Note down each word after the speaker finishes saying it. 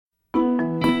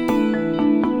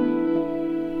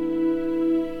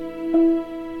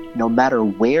no matter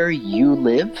where you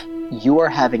live, you are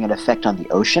having an effect on the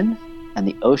ocean, and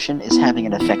the ocean is having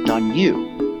an effect on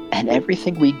you. And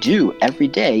everything we do every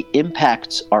day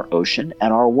impacts our ocean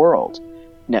and our world.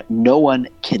 Now, no one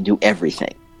can do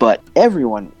everything, but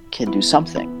everyone can do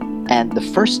something. And the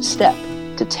first step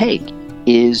to take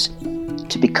is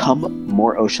to become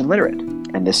more ocean literate.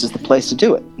 And this is the place to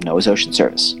do it, NOAA's Ocean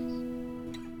Service.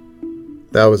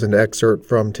 That was an excerpt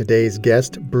from today's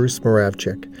guest, Bruce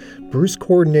Moravchik. Bruce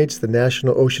coordinates the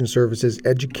National Ocean Service's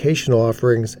educational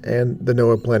offerings and the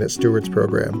NOAA Planet Stewards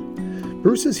program.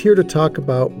 Bruce is here to talk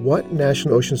about what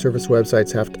National Ocean Service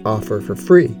websites have to offer for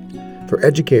free, for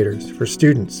educators, for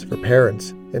students, for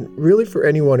parents, and really for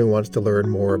anyone who wants to learn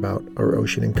more about our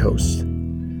ocean and coasts.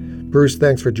 Bruce,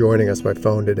 thanks for joining us by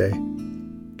phone today.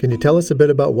 Can you tell us a bit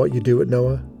about what you do at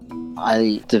NOAA?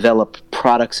 I develop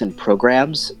products and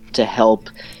programs to help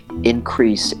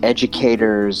increase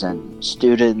educators and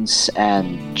students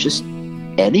and just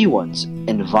anyone's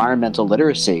environmental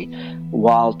literacy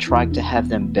while trying to have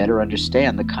them better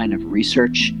understand the kind of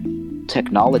research,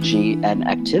 technology, and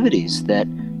activities that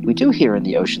we do here in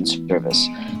the Ocean Service.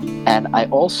 And I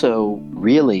also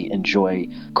really enjoy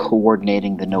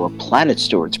coordinating the NOAA Planet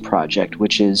Stewards project,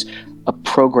 which is a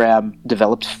program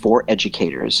developed for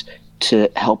educators to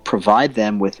help provide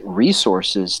them with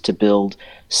resources to build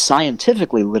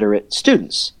scientifically literate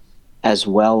students, as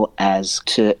well as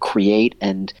to create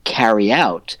and carry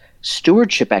out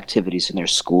stewardship activities in their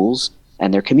schools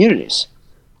and their communities.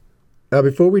 Now,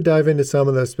 before we dive into some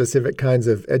of the specific kinds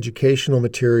of educational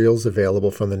materials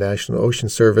available from the National Ocean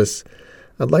Service,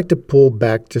 I'd like to pull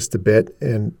back just a bit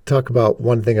and talk about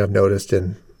one thing I've noticed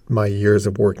in my years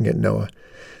of working at NOAA.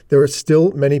 There are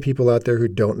still many people out there who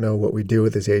don't know what we do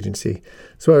with this agency.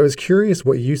 So I was curious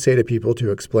what you say to people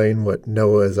to explain what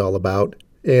NOAA is all about.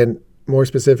 And more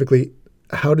specifically,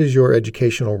 how does your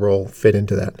educational role fit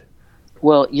into that?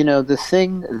 Well, the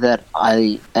thing that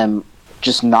I am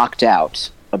just knocked out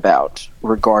about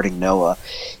regarding NOAA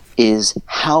is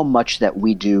how much that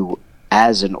we do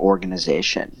as an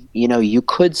organization. You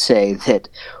could say that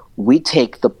we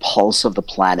take the pulse of the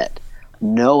planet.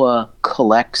 NOAA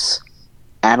collects,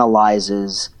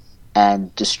 analyzes,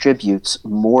 and distributes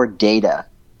more data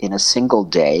in a single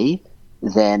day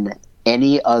than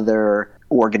any other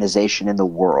organization in the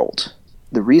world.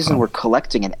 The reason we're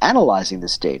collecting and analyzing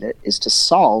this data is to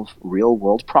solve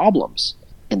real-world problems.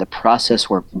 In the process,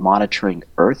 we're monitoring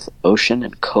Earth, ocean,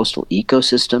 and coastal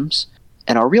ecosystems.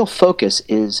 And our real focus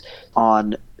is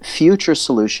on future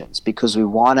solutions because we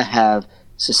want to have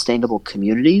sustainable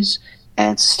communities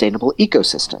and sustainable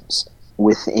ecosystems.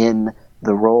 Within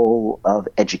the role of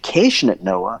education at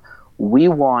NOAA, we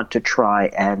want to try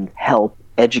and help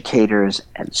educators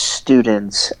and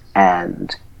students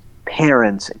and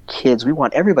parents and kids. We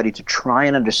want everybody to try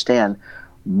and understand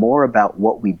more about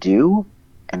what we do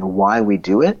and why we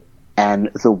do it and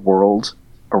the world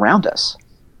around us.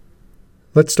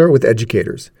 Let's start with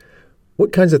educators.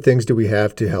 What kinds of things do we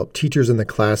have to help teachers in the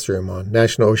classroom on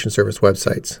National Ocean Service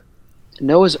websites?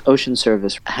 NOAA's Ocean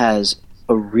Service has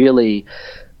a really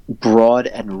broad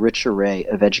and rich array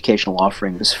of educational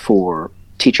offerings for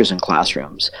teachers in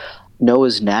classrooms.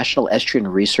 NOAA's National Estuarine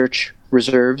Research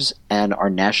Reserves and our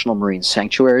National Marine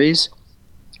Sanctuaries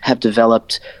have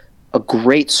developed a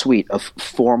great suite of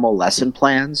formal lesson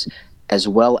plans as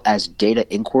well as data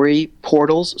inquiry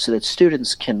portals so that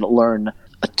students can learn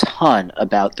a ton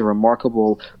about the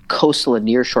remarkable coastal and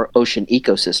nearshore ocean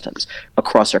ecosystems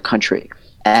across our country.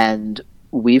 And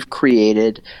we've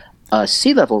created a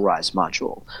sea level rise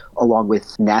module along with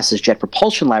NASA's Jet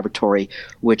Propulsion Laboratory,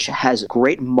 which has a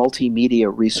great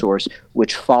multimedia resource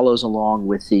which follows along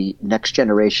with the next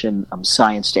generation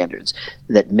science standards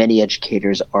that many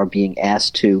educators are being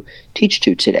asked to teach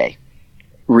to today.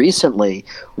 Recently,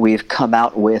 we've come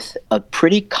out with a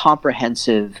pretty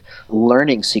comprehensive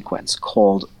learning sequence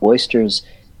called Oysters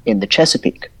in the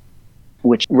Chesapeake,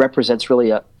 which represents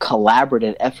really a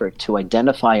collaborative effort to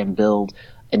identify and build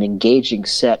an engaging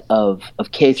set of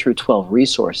K through 12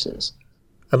 resources.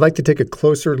 I'd like to take a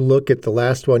closer look at the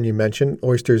last one you mentioned,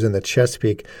 Oysters in the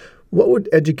Chesapeake. What would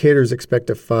educators expect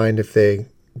to find if they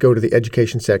go to the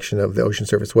education section of the Ocean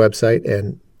Service website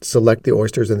and select the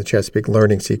Oysters in the Chesapeake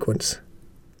learning sequence?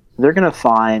 They're going to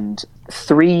find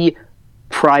 3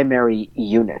 primary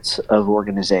units of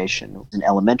organization: an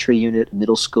elementary unit, a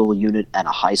middle school unit, and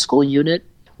a high school unit.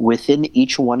 Within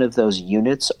each one of those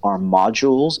units are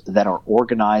modules that are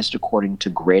organized according to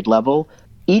grade level.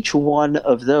 Each one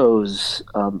of those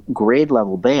grade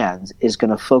level bands is going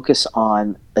to focus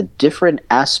on a different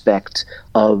aspect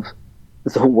of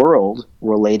the world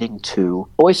relating to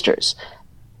oysters.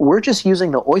 we're just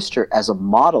using the oyster as a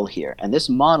model here, and this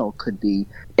model could be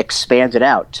expanded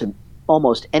out to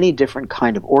almost any different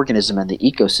kind of organism and the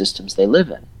ecosystems they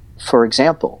live in. For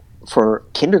example, for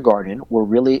kindergarten, we're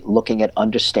really looking at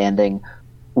understanding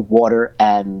water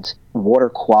and water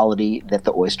quality that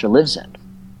the oyster lives in.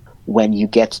 When you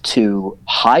get to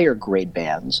higher grade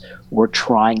bands, we're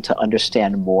trying to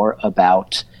understand more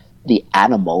about the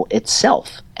animal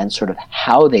itself and sort of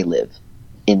how they live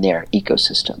in their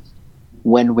ecosystem.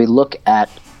 When we look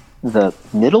at the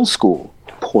middle school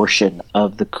portion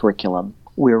of the curriculum,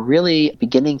 we're really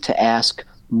beginning to ask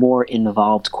more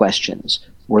involved questions.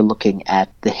 We're looking at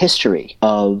the history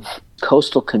of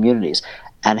coastal communities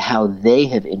and how they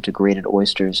have integrated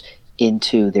oysters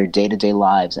into their day-to-day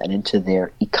lives and into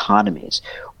their economies.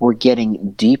 We're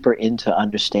getting deeper into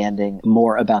understanding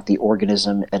more about the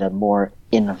organism at a more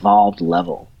involved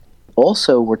level.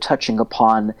 Also, we're touching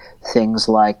upon things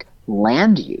like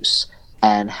land use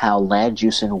and how land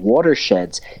use in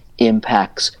watersheds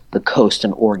impacts the coast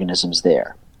and organisms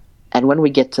there. And when we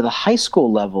get to the high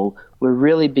school level, we're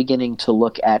really beginning to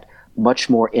look at much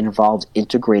more involved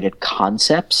integrated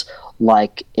concepts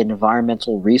like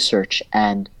environmental research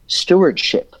and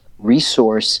stewardship,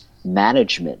 resource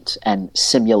management, and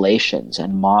simulations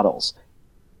and models.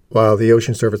 While the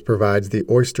Ocean Service provides the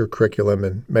oyster curriculum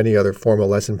and many other formal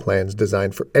lesson plans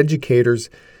designed for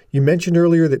educators, you mentioned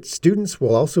earlier that students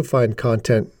will also find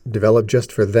content developed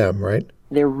just for them, right?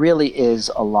 There really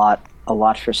is a lot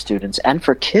for students and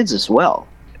for kids as well.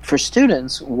 For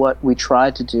students, what we try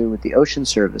to do with the Ocean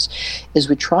Service is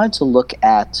we try to look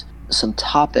at some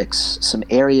topics, some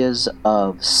areas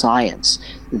of science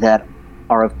that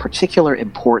are of particular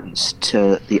importance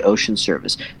to the Ocean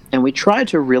Service. And we try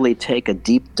to really take a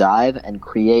deep dive and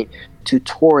create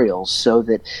tutorials so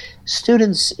that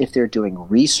students, if they're doing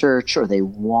research or they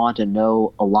want to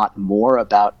know a lot more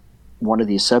about one of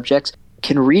these subjects,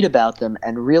 can read about them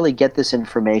and really get this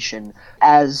information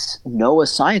as NOAA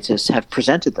scientists have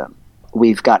presented them.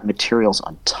 We've got materials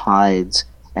on tides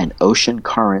and ocean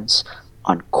currents,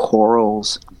 on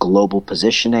corals, global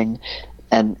positioning,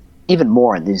 and even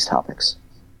more on these topics.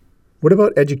 What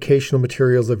about educational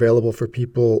materials available for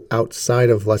people outside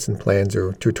of lesson plans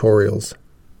or tutorials?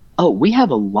 Oh, we have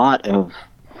a lot of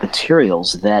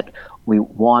materials that we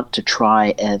want to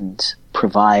try and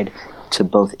provide to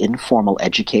both informal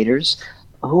educators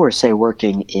who are, say,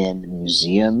 working in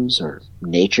museums or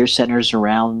nature centers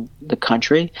around the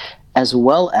country, as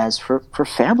well as for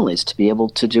families to be able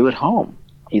to do at home,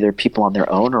 either people on their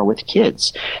own or with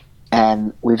kids.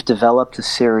 And we've developed a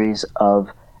series of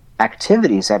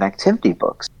activities and activity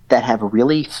books that have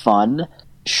really fun,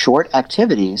 short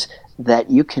activities that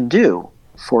you can do.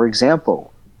 For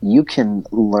example, you can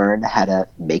learn how to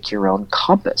make your own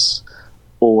compass,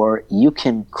 or you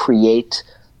can create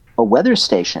a weather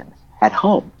station at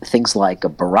home, things like a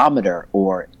barometer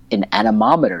or an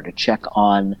anemometer to check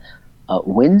on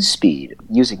wind speed,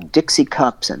 using Dixie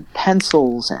cups and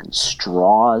pencils and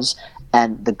straws.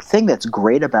 And the thing that's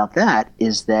great about that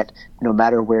is that no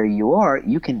matter where you are,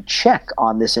 you can check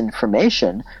on this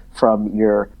information from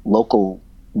your local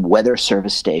weather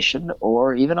service station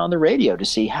or even on the radio to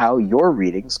see how your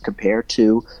readings compare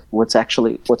to what's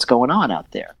going on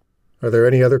out there. Are there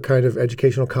any other kind of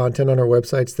educational content on our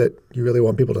websites that you really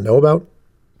want people to know about?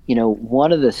 You know,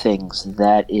 one of the things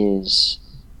that is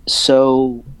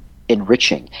so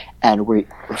enriching, and we're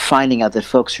finding out that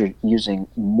folks are using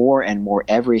more and more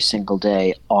every single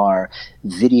day, are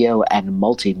video and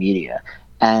multimedia.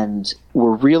 And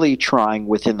we're really trying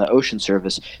within the Ocean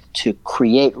Service to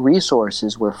create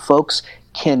resources where folks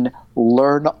can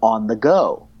learn on the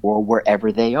go or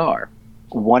wherever they are.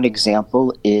 One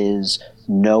example is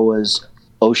NOAA's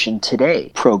Ocean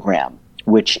Today program,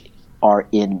 which are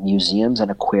in museums and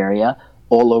aquaria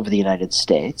all over the United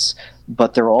States,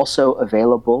 but they're also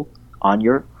available on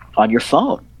your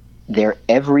phone. Their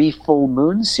Every Full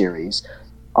Moon series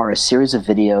are a series of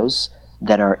videos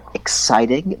that are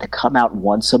exciting, that come out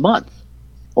once a month.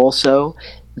 Also,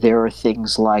 there are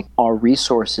things like our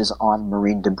resources on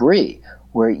marine debris,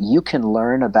 where you can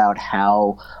learn about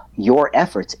how your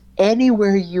efforts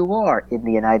anywhere you are in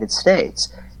the United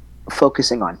States,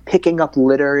 focusing on picking up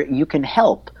litter, you can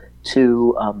help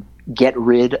to get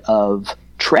rid of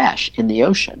trash in the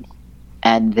ocean.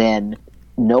 And then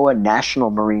NOAA National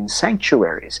Marine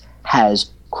Sanctuaries has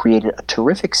created a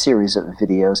terrific series of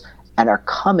videos and are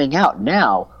coming out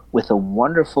now with a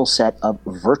wonderful set of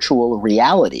virtual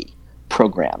reality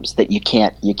programs that you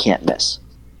can't miss.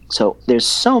 So there's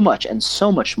so much and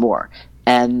so much more.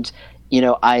 And, you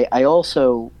know, I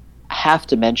also have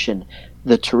to mention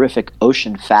the terrific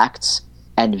Ocean Facts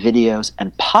and videos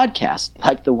and podcasts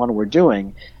like the one we're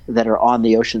doing that are on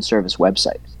the Ocean Service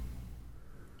website.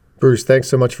 Bruce, thanks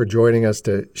so much for joining us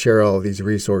to share all of these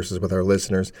resources with our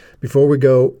listeners. Before we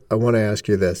go, I want to ask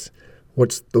you this.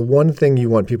 What's the one thing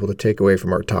you want people to take away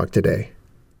from our talk today?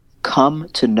 Come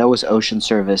to NOAA's Ocean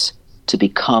Service to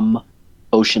become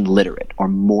ocean literate or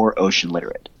more ocean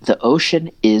literate. The ocean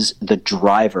is the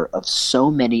driver of so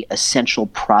many essential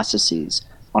processes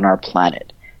on our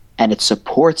planet, and it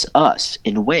supports us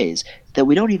in ways that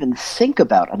we don't even think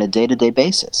about on a day-to-day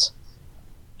basis.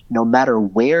 No matter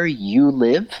where you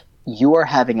live, you are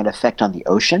having an effect on the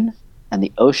ocean, and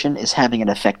the ocean is having an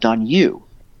effect on you.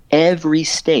 Every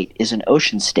state is an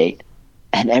ocean state,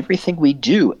 and everything we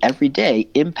do every day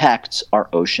impacts our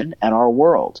ocean and our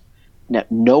world. Now,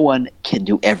 no one can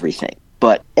do everything,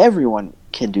 but everyone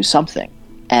can do something.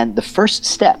 And the first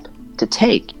step to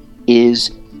take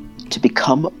is to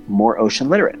become more ocean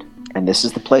literate. And this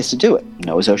is the place to do it,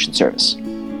 NOAA's Ocean Service.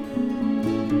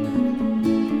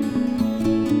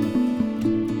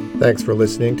 Thanks for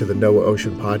listening to the NOAA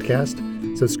Ocean Podcast.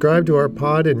 Subscribe to our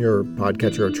pod in your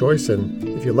podcatcher of choice, and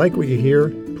if you like what you hear,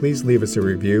 please leave us a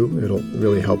review. It'll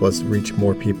really help us reach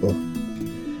more people.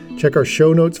 Check our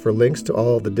show notes for links to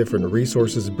all the different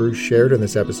resources Bruce shared in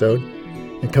this episode,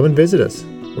 and come and visit us.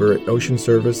 We're at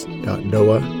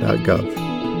oceanservice.noaa.gov.